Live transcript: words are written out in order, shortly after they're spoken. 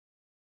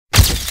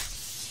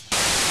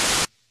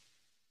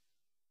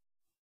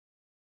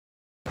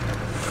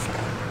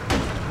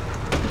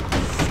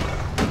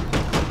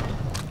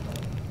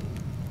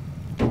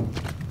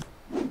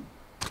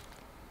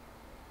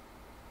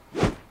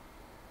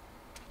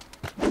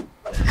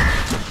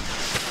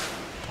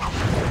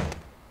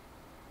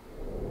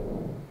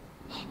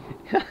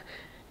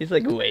He's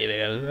like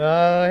waving.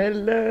 Oh,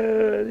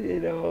 hello,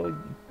 you know.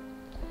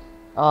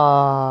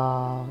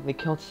 Oh, they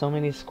killed so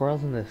many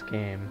squirrels in this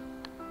game.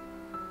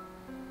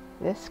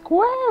 This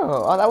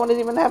squirrel! Oh, that one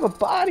doesn't even have a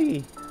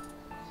body!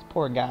 This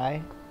poor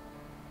guy.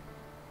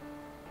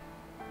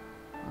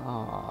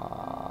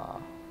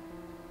 Aww.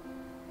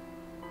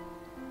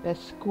 The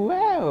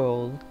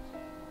squirrel!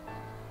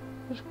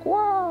 The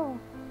squirrel!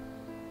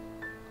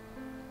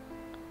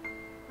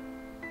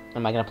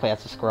 Am I gonna play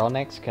as a squirrel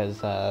next? Because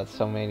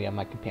so many of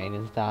my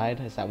companions died.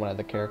 Is that one of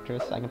the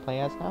characters I can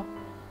play as now?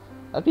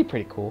 That'd be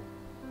pretty cool.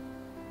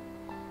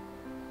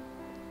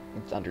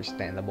 It's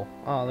understandable.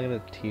 Oh, look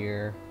at the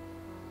tear.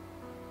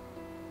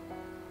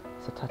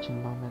 It's a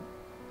touching moment.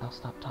 I'll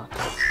stop talking.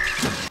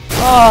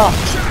 Oh!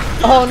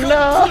 Oh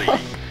no!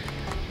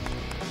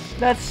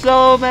 That's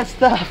so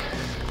messed up!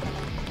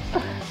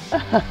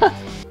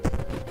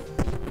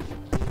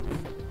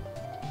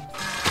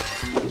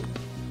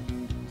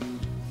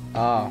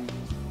 Oh.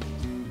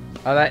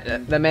 Oh,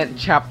 that meant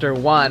chapter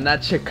 1,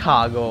 not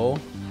Chicago.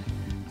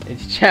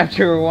 It's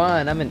chapter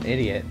 1. I'm an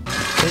idiot.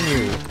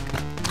 Continue.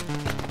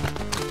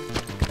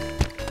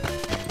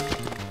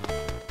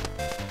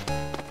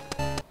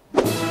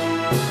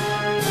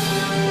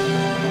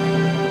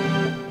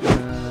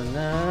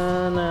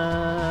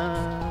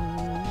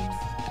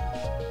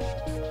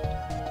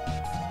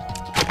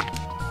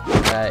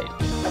 Right.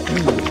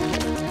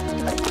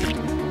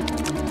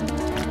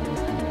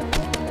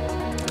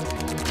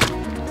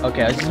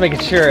 Okay, I was just making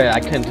sure I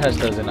couldn't touch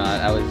those or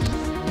not. I was...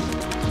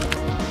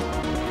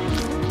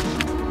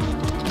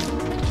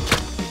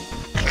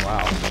 Oh,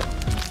 wow.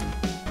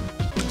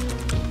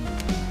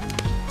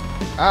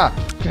 Ah!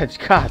 Good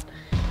God!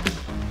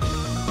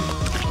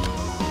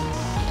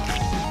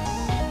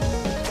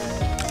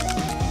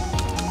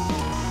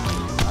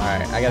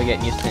 Alright, I gotta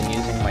get used to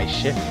using my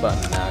shift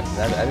button now,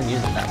 because I didn't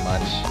use it that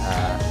much.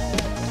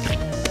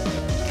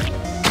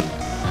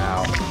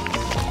 Ow.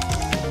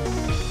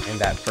 In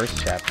that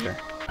first chapter.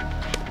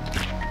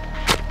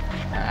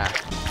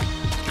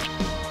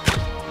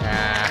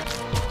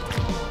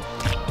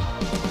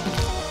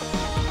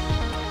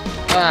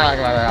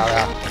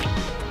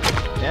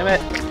 Damn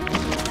it!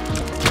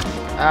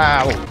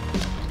 Ow!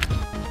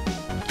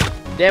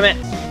 Damn it!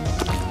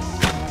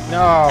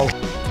 No!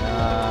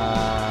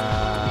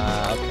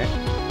 Okay.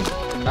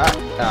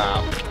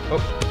 Oh.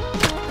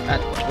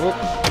 Oop.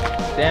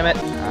 Damn it!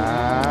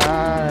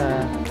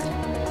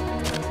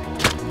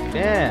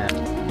 Damn!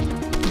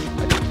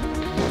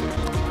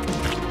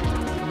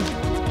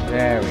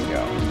 There we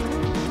go.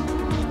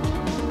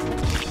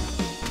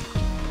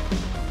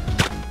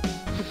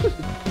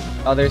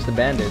 Oh, there's the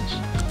bandage.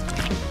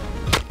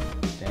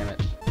 Damn it.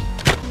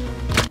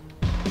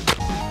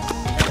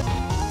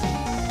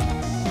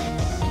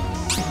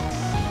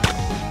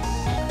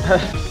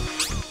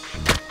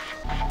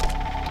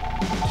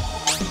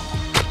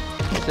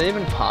 Is it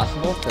even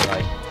possible to,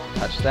 like,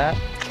 touch that?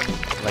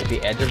 Like,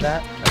 the edge of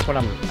that? That's what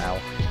I'm... Ow.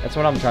 That's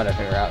what I'm trying to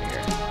figure out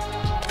here.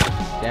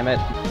 Damn it.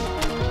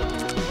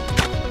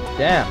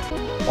 Damn.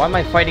 Why am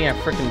I fighting a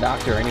freaking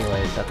doctor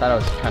anyways? I thought I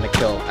was trying to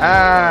kill...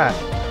 Ah!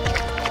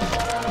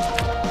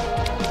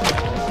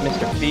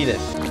 Mr.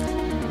 Fetus.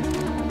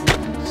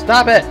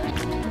 Stop it!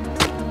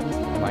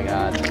 Oh my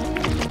god.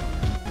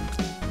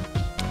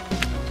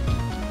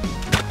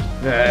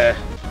 Yeah.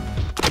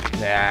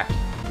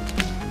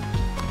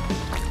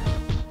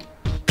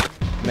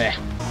 Meh.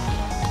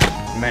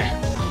 Meh.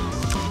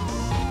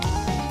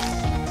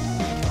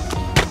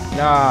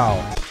 No.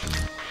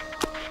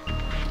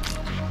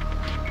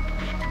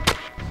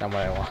 That's not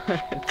what I wanted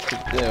to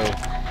do.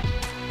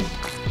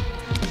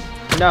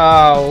 No.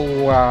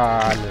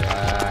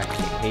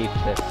 I hate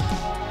this.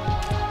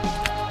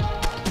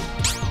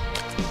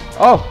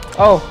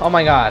 Oh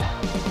my god.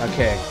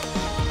 Okay.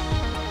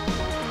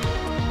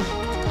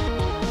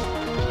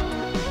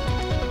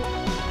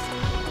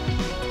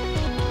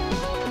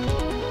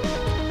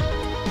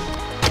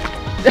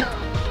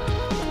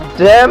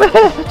 Damn it!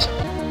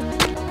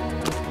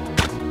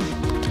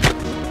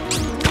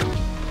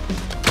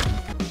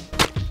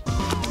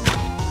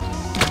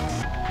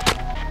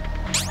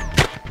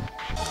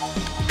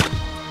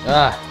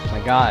 Ah, my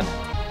god.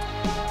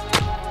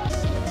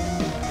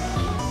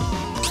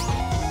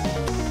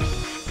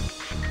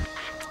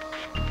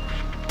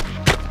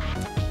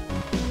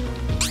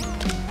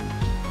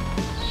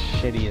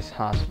 Shittiest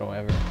hospital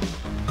ever.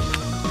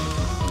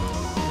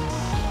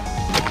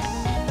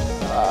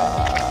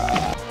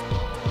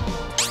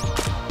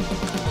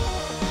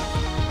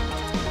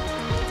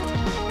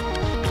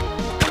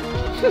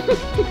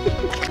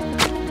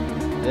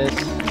 This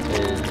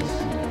is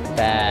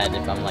bad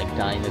if I'm like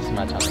dying this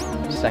much on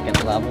the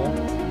second level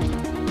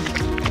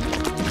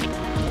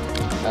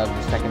of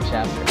the second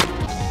chapter.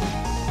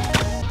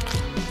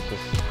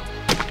 Just...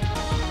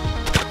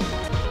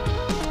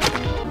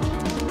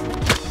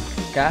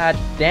 God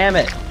damn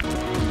it!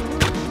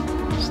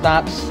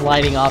 Stop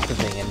sliding off the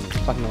thing and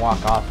fucking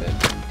walk off it.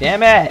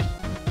 Damn it!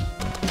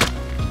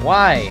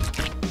 Why?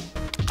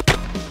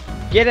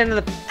 Get into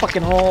the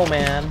fucking hole,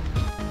 man.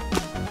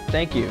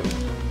 Thank you.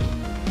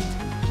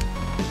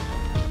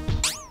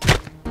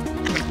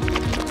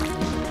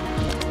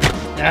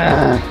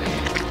 I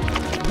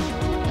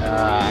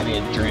need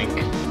a drink.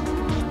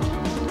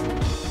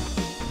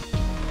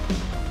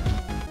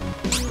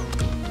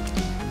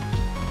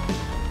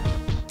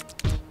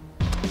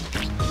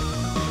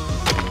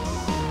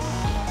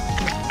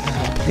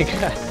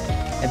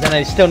 And then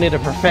I still need to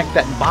perfect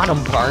that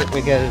bottom part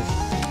because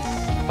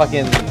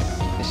fucking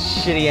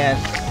shitty ass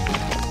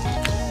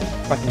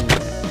fucking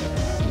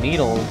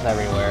needles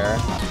everywhere.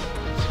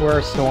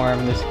 Swear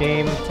storm, this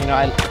game, you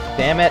know,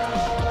 damn it.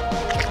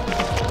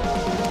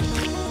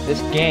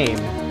 This game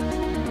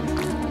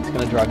is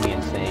gonna drive me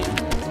insane.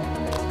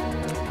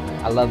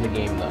 I love the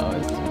game though,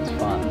 it's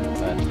fun,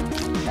 but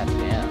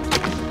goddamn.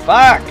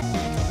 Fuck!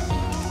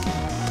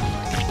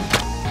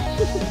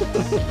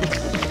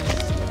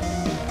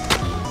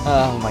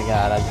 Oh my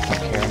god, I just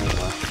don't care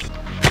anymore.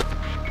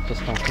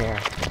 Just don't care.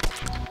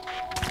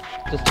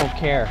 Just don't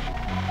care.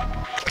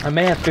 I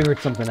may have figured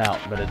something out,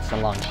 but it's a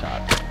long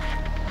shot.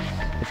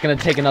 It's gonna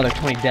take another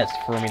 20 deaths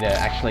for me to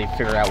actually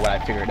figure out what I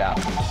figured out.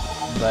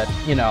 But,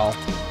 you know,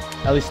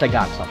 at least I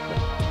got something.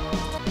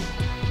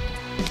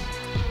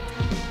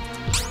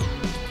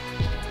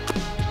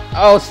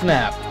 Oh,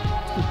 snap!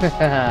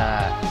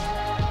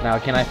 Now,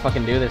 can I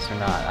fucking do this or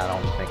not? I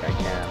don't think I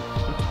can.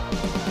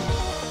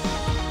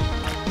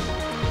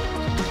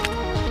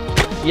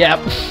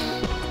 Yep.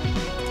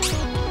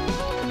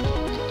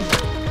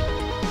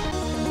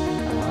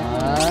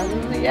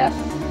 Yes.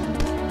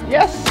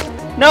 Yes.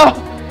 No.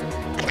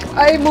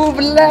 I moved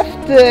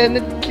left and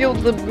it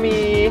killed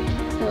me.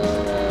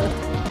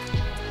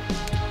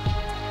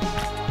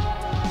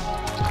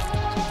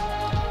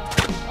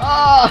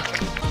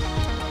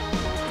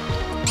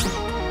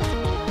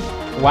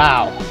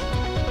 Wow.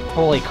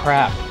 Holy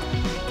crap.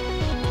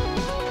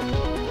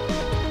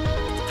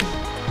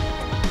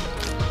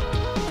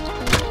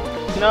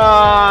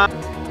 No.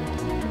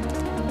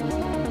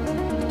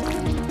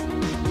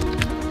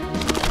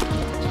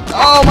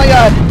 Oh my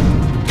god.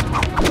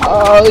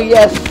 Oh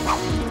yes.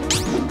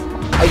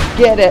 I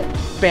get it.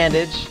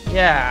 Bandage.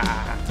 Yeah.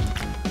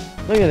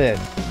 Look at this.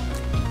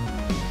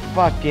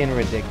 Fucking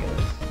ridiculous.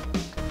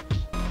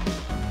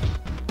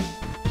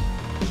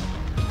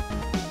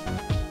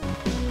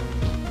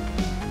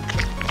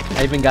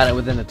 I even got it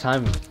within the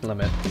time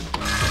limit.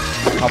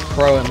 How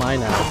pro am I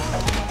now?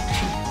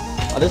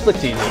 Oh, this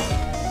looks easy.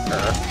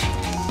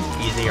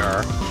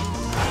 Easier.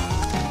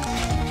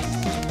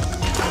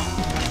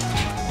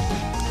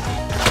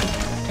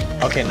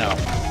 Okay, no.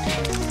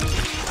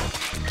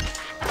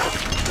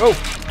 Oh!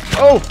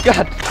 Oh,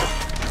 God!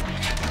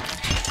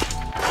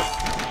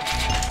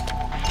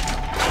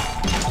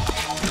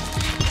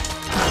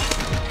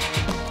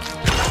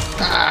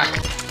 Ah.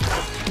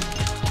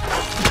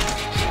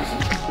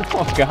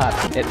 Oh, God.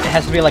 It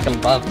has to be like a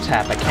love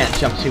tap. I can't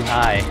jump too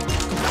high.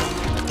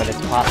 But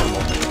it's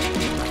possible.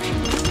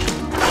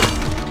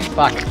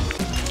 Fuck.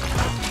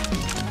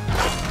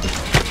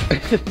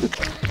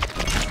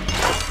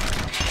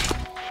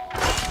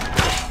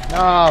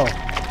 No.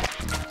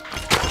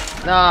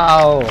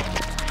 No.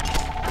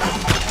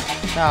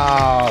 No.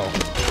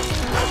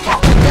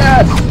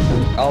 Yes.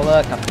 Oh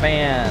look, a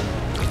fan.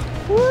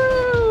 Woo.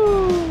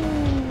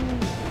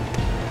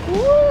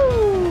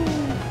 Woo.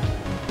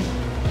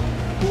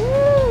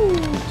 Woo.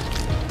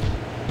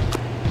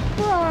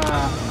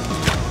 Ah.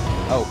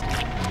 Oh.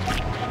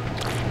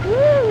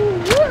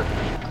 Woo. Woo.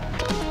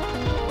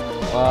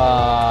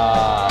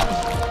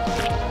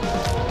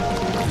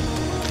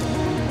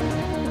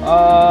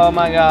 Oh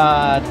my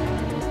god.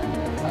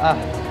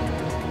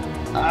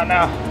 Oh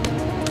no.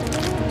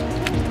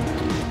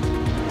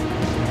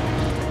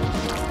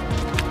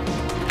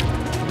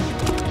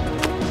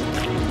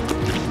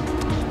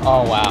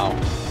 Oh wow.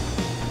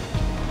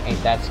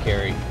 Ain't that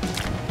scary.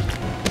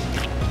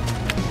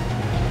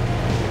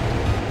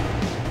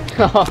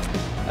 Oh,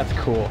 that's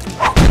cool.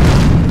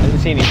 I didn't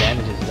see any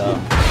bandages though.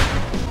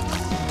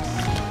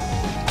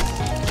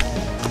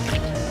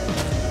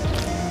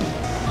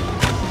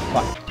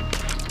 Fuck.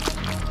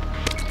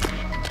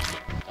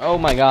 Oh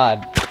my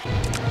god.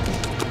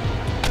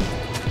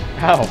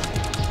 Ow.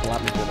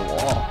 Slapped me through the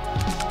wall.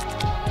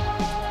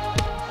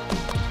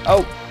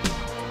 Oh!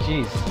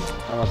 Jeez.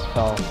 I almost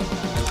fell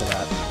into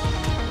that.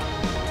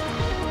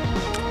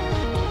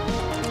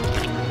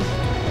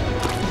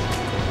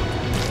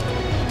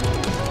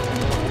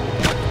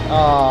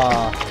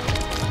 Oh.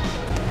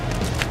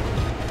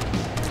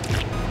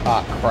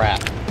 Oh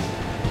crap.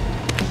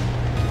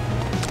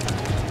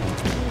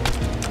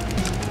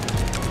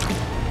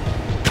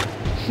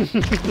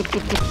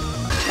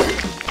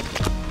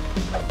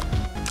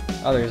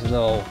 Oh, there's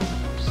little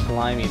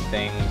slimy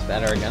things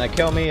that are gonna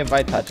kill me if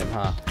I touch them,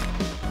 huh?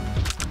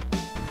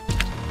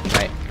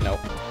 Right, nope.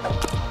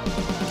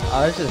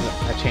 Oh, this is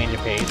a change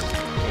of pace,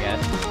 I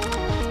guess.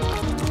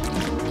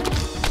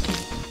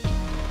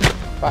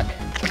 Fuck.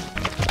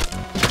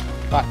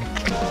 Fuck.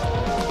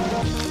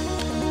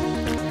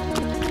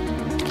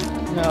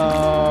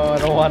 No, I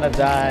don't want to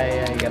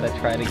die. I gotta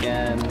try it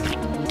again.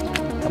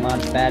 Come on,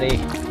 fatty.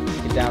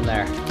 Get down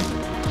there.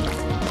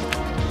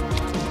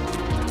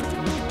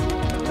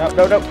 No,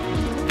 no, no.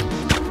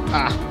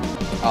 Ah.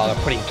 Oh,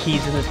 they're putting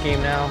keys in this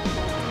game now.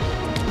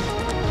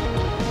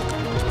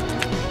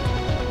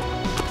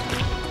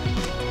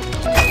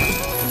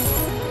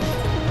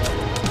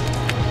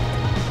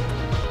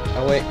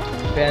 Oh wait,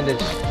 bandage.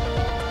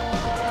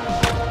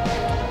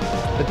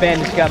 The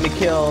bandage got me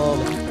killed.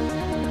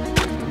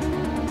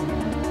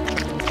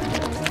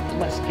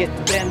 Let's get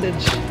the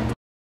bandage.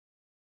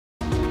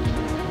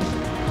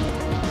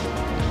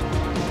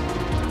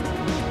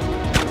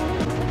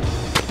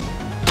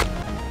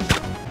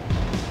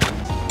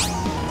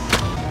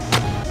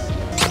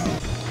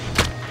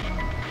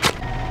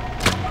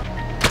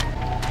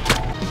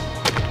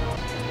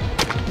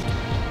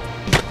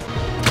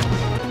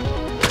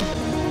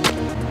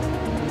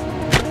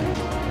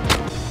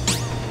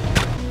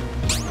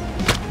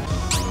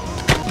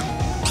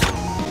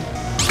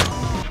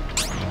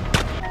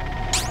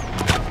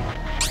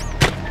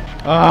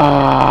 Ah!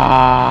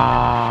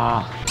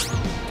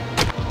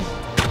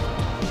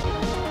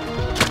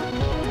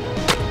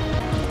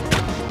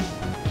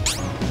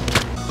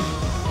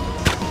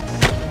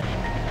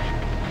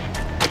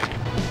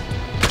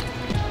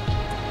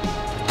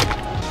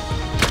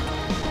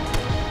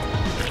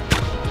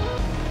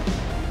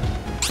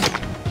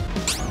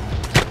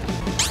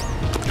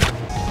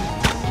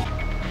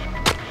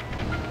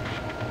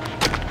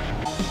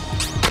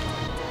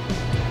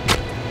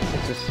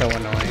 This is so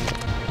annoying.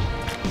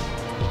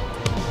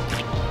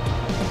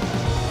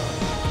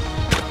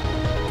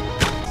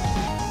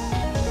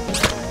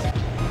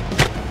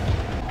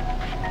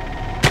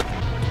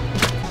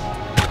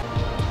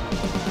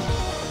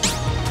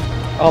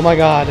 Oh my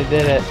god, I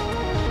did it.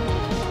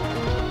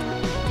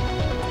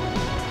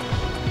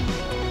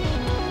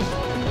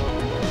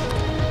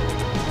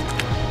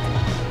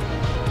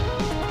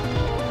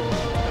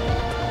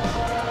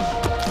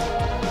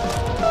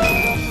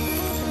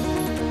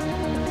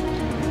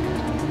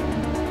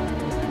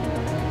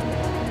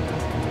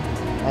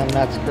 I'm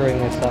not screwing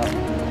this up.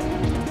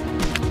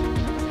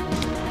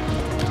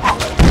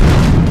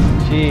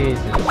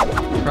 Jesus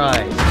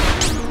Christ.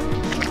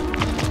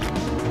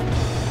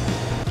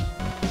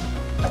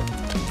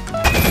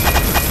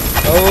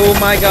 Oh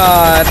my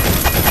god.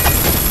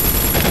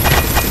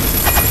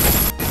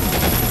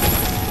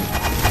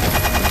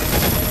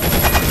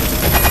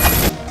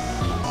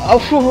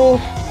 Oh,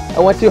 I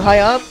went too high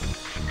up?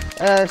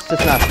 It's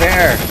just not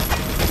fair.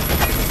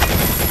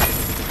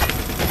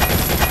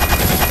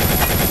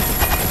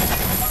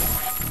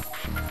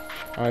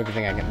 I don't even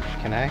think I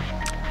can I?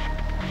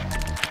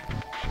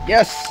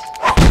 Yes!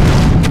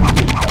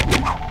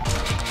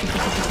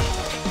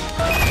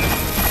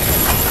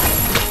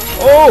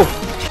 Oh!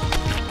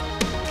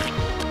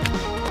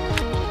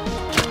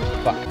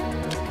 Fuck.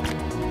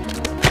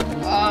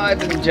 Oh, I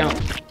didn't jump.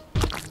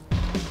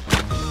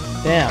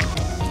 Damn.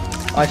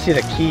 Oh, I see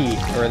the key,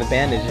 or the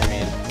bandage, I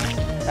mean.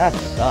 That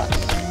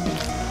sucks.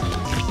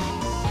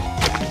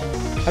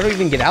 How do we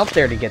even get out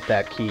there to get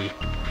that key?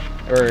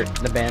 Or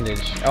the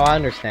bandage? Oh, I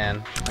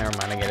understand. Never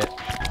mind, I get it.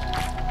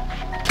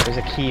 There's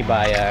a key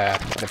by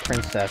the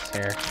princess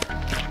here.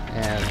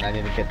 And I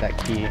need to get that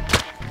key.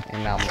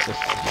 And now I'm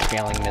just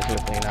failing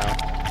miserably now.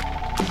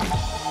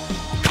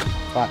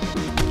 Fuck.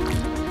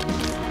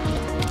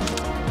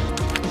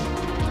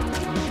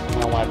 I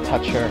don't want to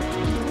touch her.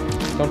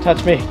 Don't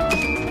touch me!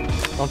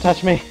 Don't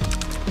touch me!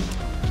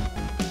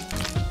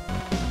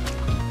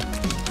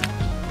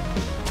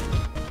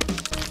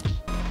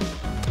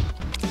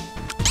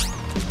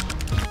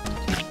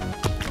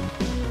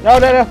 No,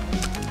 no, no!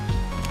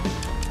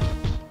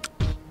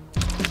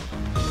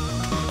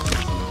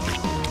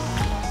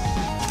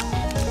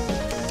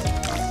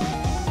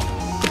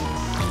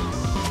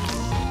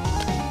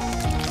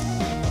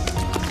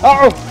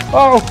 Oh!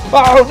 Oh!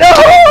 Oh! No!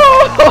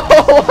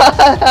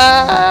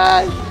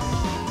 Why?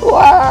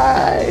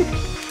 Why?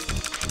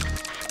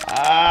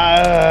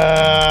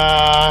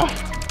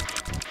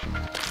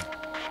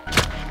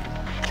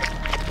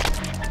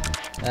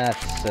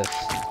 That's just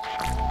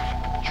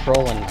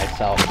trolling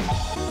myself.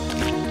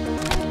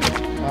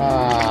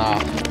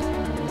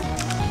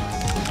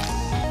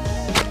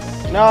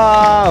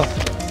 No!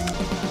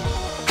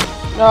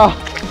 No!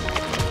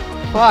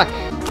 Fuck!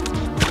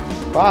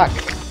 Fuck!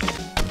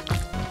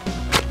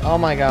 Oh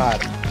my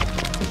god.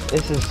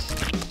 This is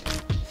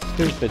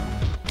stupid.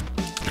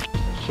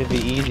 It should be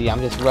easy. I'm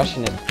just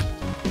rushing it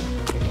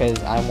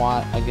because I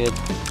want a good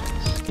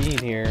speed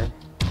here.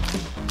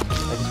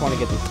 I just want to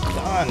get this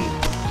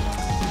done.